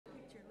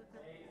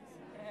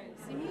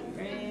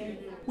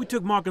We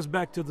took Marcus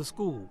back to the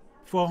school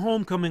for a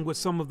homecoming with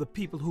some of the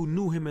people who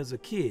knew him as a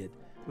kid,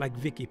 like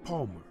Vicky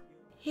Palmer.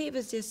 He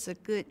was just a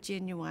good,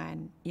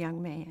 genuine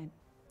young man.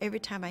 Every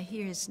time I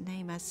hear his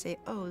name, I say,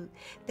 oh,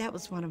 that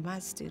was one of my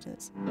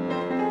students.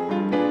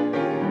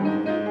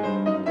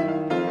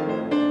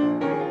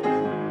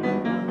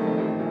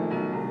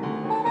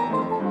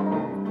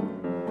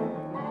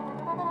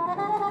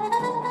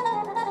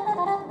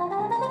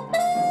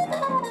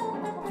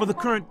 For the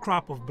current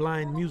crop of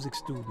blind music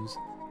students,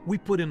 we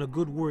put in a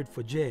good word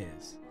for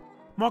jazz.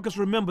 Marcus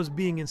remembers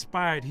being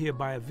inspired here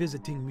by a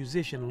visiting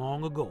musician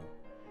long ago.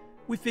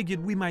 We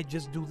figured we might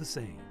just do the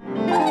same. I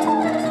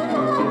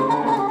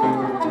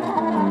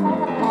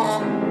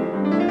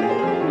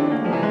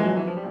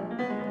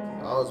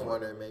was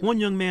wondering maybe. One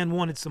young man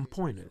wanted some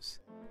pointers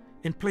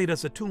and played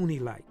us a tune he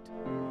liked.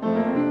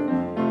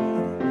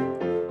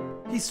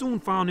 He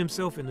soon found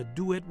himself in a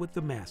duet with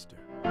the master.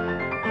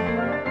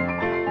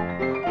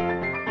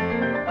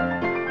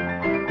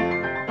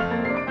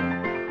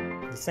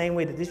 The same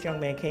way that this young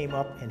man came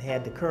up and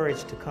had the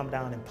courage to come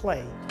down and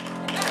play,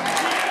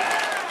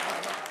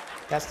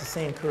 that's the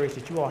same courage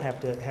that you all have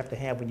to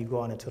have when you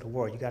go out into the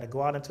world. You got to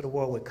go out into the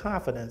world with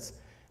confidence,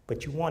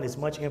 but you want as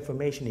much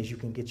information as you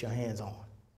can get your hands on.